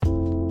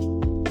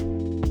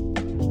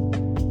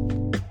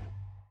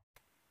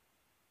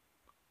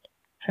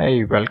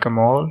Hey, welcome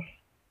all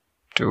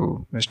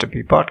to Mr.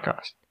 P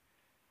Podcast.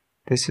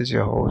 This is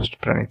your host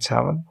Pranit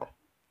Sawant.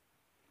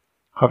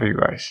 How are you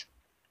guys?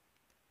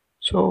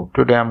 So,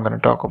 today I'm going to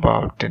talk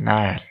about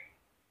denial.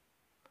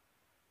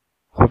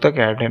 होता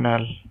क्या है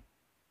denial?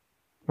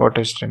 What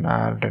is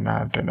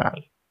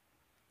denial?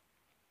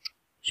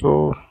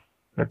 So,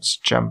 let's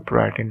jump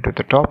right into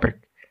the topic.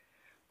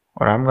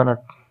 और I'm gonna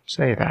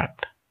say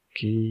that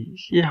कि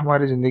ये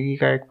हमारी ज़िंदगी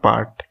का एक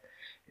पार्ट,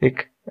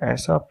 एक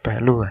ऐसा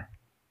पहलू है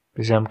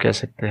जिसे हम कह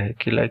सकते हैं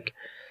कि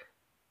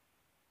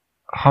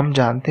हम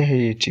जानते हैं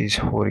ये चीज़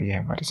हो रही है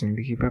हमारी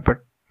ज़िंदगी पे, बट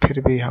फिर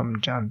भी हम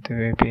जानते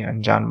हुए भी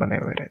अनजान बने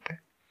हुए रहते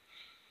हैं।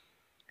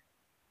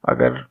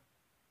 अगर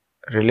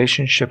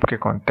रिलेशनशिप के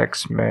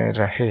कॉन्टेक्स्ट में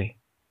रहे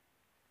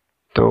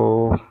तो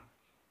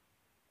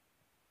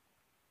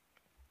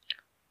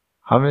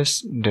हम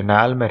इस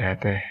डिनायल में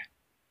रहते हैं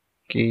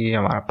कि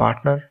हमारा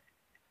पार्टनर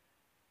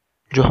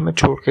जो हमें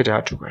छोड़ के जा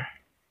चुका है,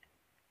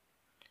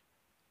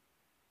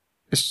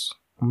 इस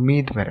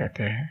उम्मीद में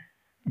रहते हैं,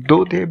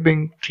 दो they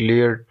being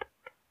cleared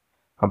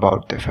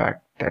about the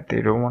fact that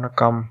they don't want to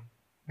come,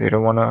 they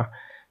don't want to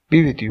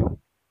be with you,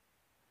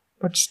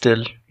 but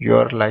still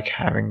you're like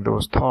having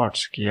those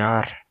thoughts कि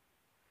यार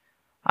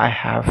I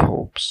have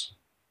hopes,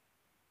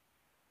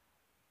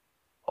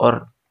 और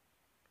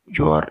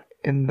you are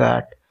in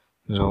that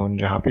zone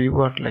जहाँ पे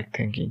you are like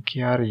thinking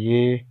कि यार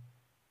ये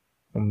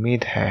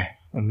उम्मीद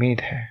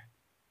है।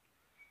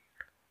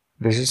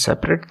 This is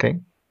separate thing,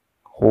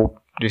 hope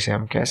जिसे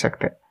हम कह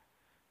सकते हैं,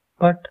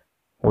 but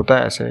होता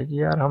ऐसा है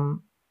कि यार हम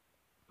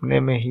अपने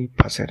में ही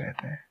फंसे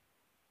रहते हैं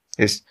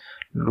इस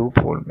लूप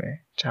होल में,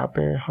 जहाँ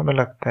पे हमें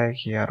लगता है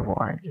कि यार वो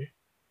आएंगे,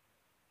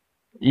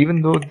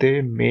 even though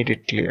they made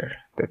it clear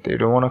that they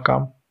don't want to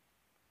come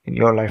in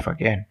your life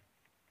again.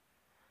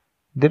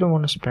 They don't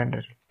want to spend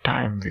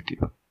time with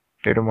you.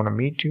 They don't want to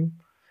meet you.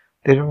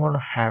 They don't want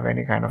to have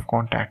any kind of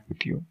contact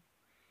with you.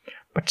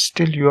 But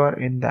still you are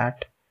in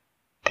that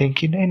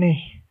thinking, नहीं,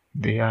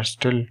 they are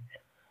still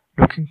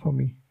looking for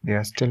me. They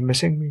are still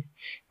missing me.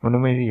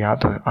 उन्हें मेरी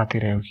याद आती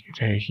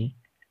रहेगी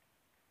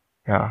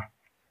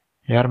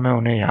यार मैं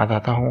उन्हें याद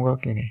आता हूँगा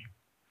कि नहीं,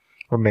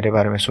 वो मेरे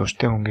बारे में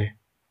सोचते होंगे,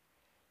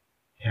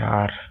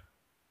 यार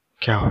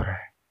क्या हो रहा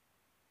है।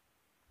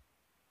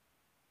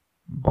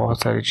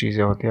 बहुत सारी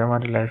चीज़ें होती है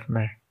हमारी लाइफ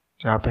में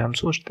जहाँ पे हम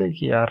सोचते हैं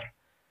कि यार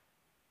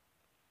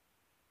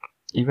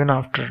even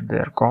after they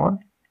are gone,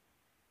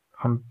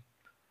 हम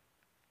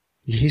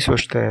यही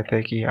सोचते रहते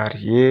हैं कि यार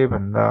ये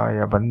बंदा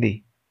या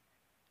बंदी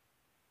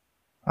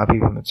अभी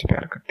भी मुझसे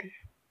प्यार करती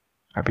है,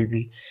 अभी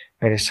भी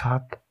मेरे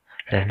साथ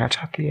रहना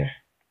चाहती है।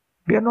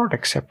 We are not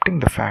accepting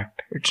the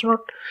fact. It's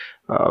not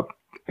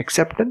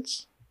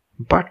acceptance,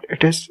 but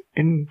it is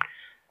in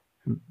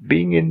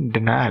being in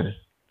denial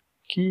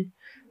कि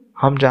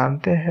हम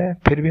जानते हैं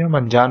फिर भी हम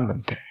अनजान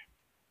बनते हैं।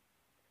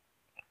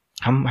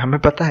 हमें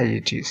पता है ये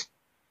चीज़,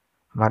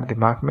 हमारे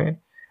दिमाग में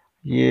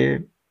ये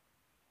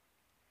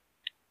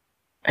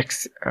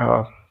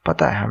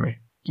पता है हमें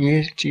कि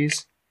ये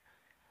चीज़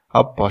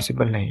अब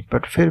पॉसिबल नहीं,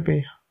 बट फिर भी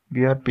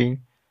we are being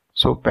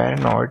so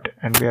paranoid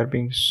and we are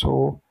being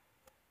so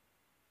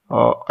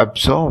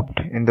absorbed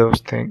in those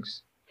things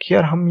कि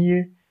यार हम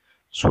ये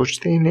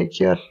सोचते ही नहीं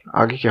कि यार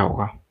आगे क्या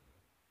होगा।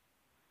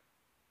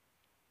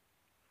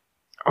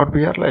 और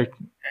we are like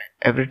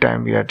every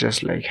time we are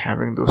just like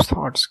having those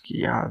thoughts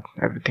कि यार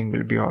everything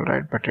will be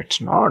alright, but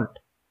it's not.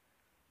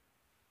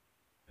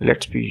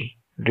 Let's be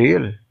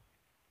real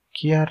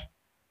कि यार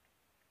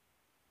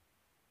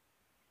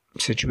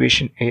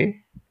situation A,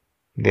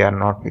 they are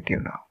not with you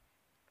now.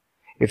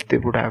 If they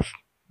would have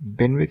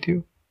been with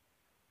you,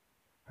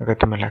 अगर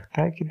तुम्हें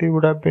लगता है कि they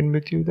would have been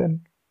with you, then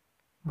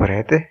वो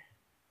रहते,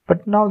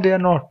 but now they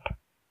are not.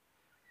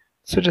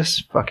 So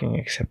just fucking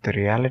accept the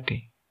reality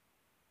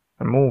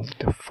and move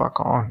the fuck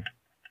on.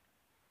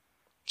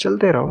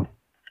 चलते रहो,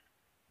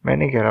 मैं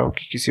नहीं कह रहा हूँ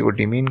कि किसी को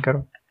डिमीन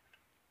करो,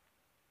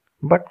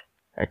 but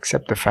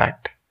accept the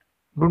fact.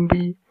 Don't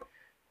be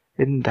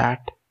in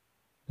that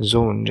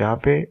zone जहाँ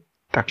पे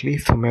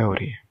तकलीफ तुम्हें हो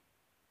रही है.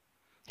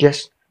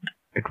 Yes,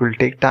 it will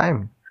take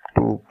time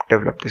to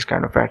develop this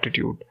kind of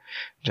attitude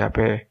जहाँ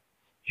पे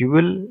you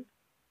will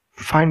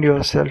find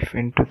yourself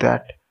into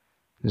that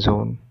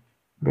zone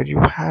where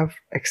you have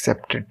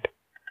accepted,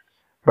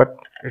 but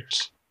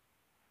it's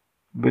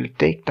will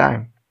take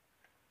time.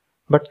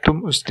 but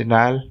तुम उस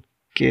denial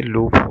के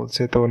लूप होल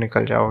से तो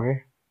निकल जाओगे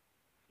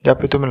जहाँ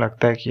पे तुम्हें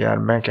लगता है कि यार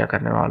मैं क्या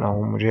करने वाला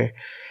हूँ, मुझे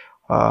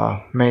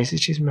मैं इसी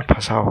चीज़ में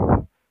फंसा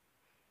हूँ,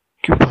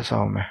 क्यों फंसा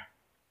हूँ मैं,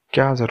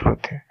 क्या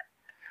ज़रूरत है,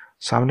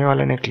 सामने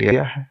वाले ने क्लियर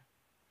किया है,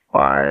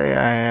 why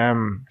I am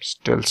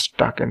still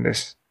stuck in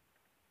this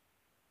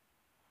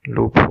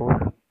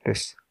loophole,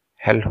 this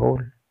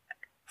hellhole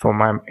for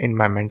in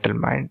my mental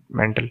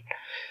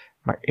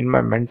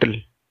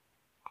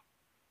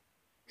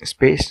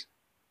space.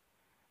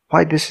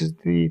 Why this is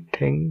the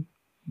thing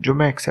जो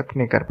मैं एक्सेप्ट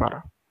नहीं कर पा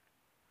रहा।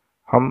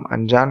 हम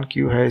अनजान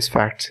क्यों है इस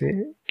फैक्ट से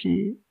कि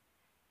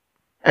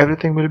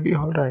everything will be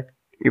alright,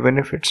 even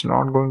if it's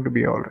not going to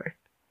be alright.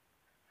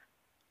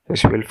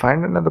 Yes, you will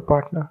find another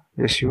partner.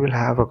 Yes, you will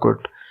have a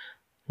good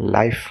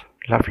life,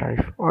 love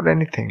life, or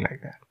anything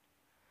like that.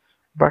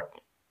 But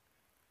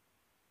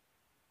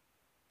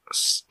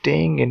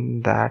staying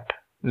in that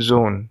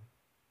zone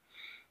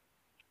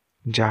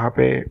जहाँ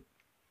पे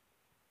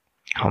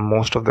हम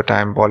most of the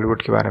time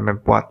Bollywood के बारे में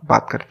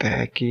बात करते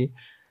हैं कि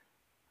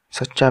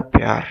सच्चा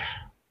प्यार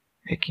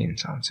एक ही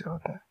इंसान से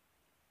होता है,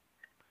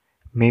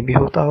 मे भी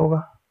होता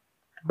होगा,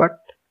 but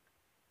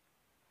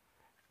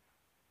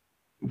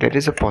there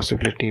is a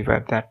possibility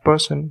where that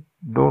person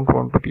don't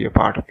want to be a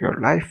part of your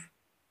life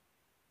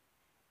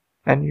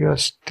and you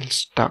are still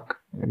stuck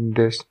in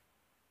this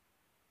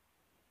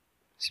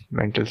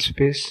mental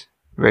space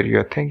where you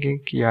are thinking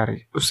कि यार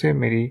उसे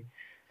मेरी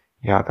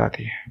याद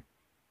आती है,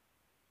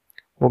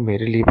 वो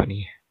मेरे लिए बनी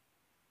है.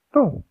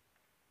 नो,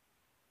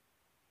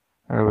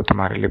 अगर वो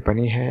तुम्हारे लिए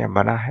बनी है या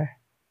बना है,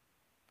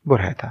 वो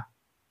रहता.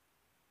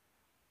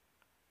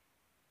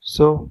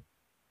 So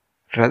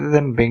rather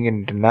than being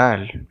in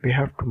denial, we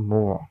have to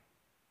move on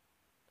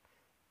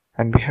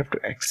and we have to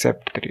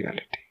accept the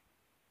reality.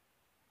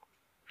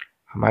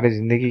 हमारे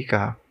जिंदगी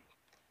का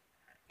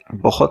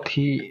बहुत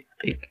ही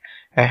एक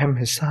अहम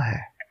हिस्सा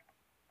है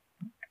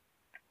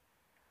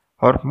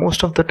और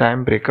most of the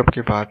time breakup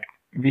के बाद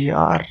we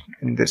are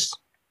in this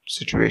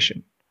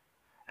situation,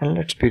 and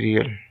let's be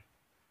real,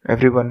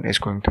 everyone is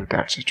going through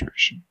that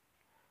situation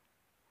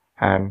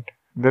and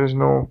there is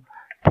no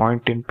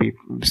point in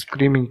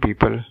screaming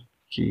people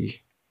कि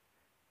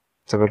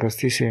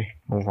ज़बरदस्ती से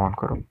move on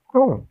करो.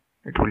 No,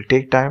 it will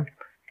take time.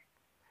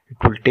 It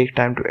will take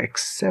time to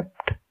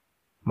accept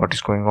what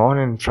is going on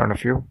in front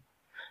of you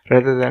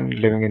rather than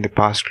living in the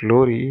past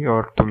glory.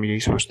 और तुम यही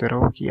सोचते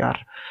रहो कि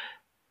यार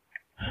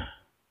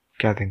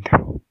क्या दिन थे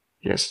वो.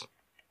 Yes,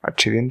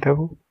 अच्छे दिन थे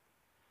वो,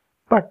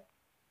 but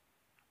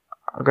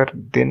अगर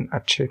दिन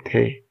अच्छे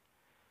थे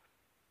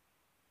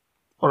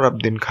और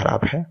अब दिन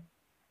खराब है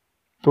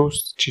तो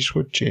उस चीज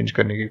को चेंज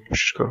करने की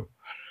कोशिश करो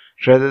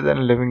rather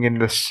than living in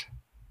this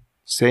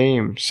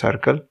same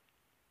circle.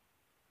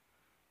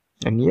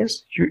 And yes,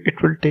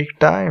 it will take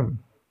time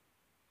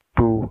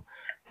to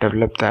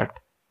develop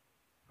that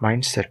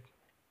mindset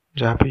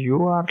जहाँ पे you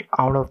are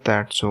out of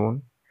that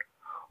zone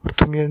और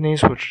तुम ये नहीं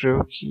सोच रहे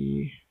हो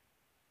कि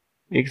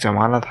एक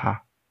ज़माना था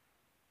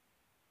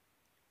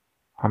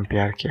हम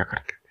प्यार किया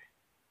करते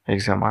थे,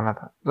 एक ज़माना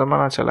था,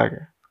 ज़माना चला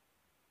गया,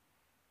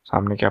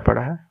 सामने क्या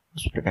पड़ा है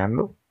उस पर ध्यान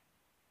दो.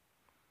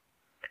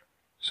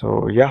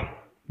 So yeah,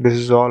 this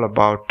is all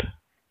about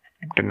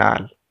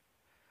denial.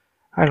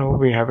 I know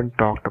we haven't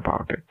talked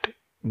about it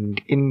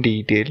in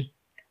detail,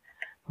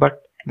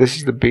 but this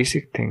is the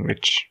basic thing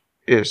which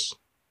is,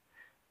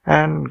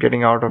 and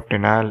getting out of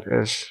denial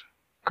is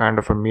kind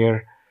of a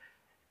mere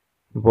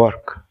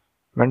work,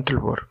 mental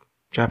work,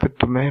 जहाँ पे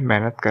तुम्हें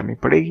मेहनत करनी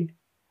पड़ेगी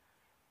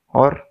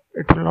और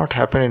it will not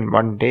happen in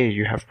one day.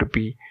 You have to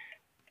be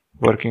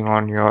working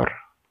on your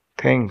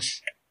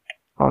things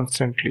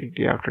constantly,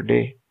 day after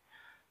day.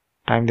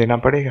 Time देना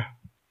पड़ेगा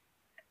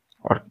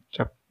और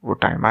जब वो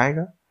टाइम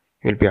आएगा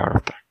you will be out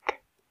of that.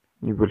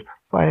 You will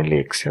finally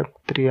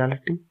accept the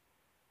reality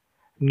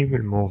and you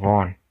will move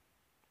on.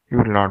 You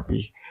will not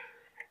be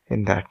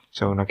in that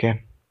zone again.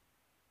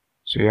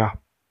 So yeah,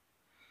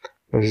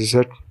 this is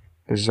it.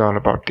 This is all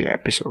about the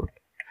episode.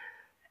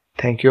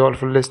 Thank you all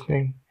for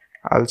listening.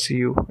 I'll see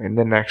you in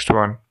the next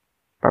one.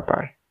 Bye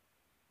bye.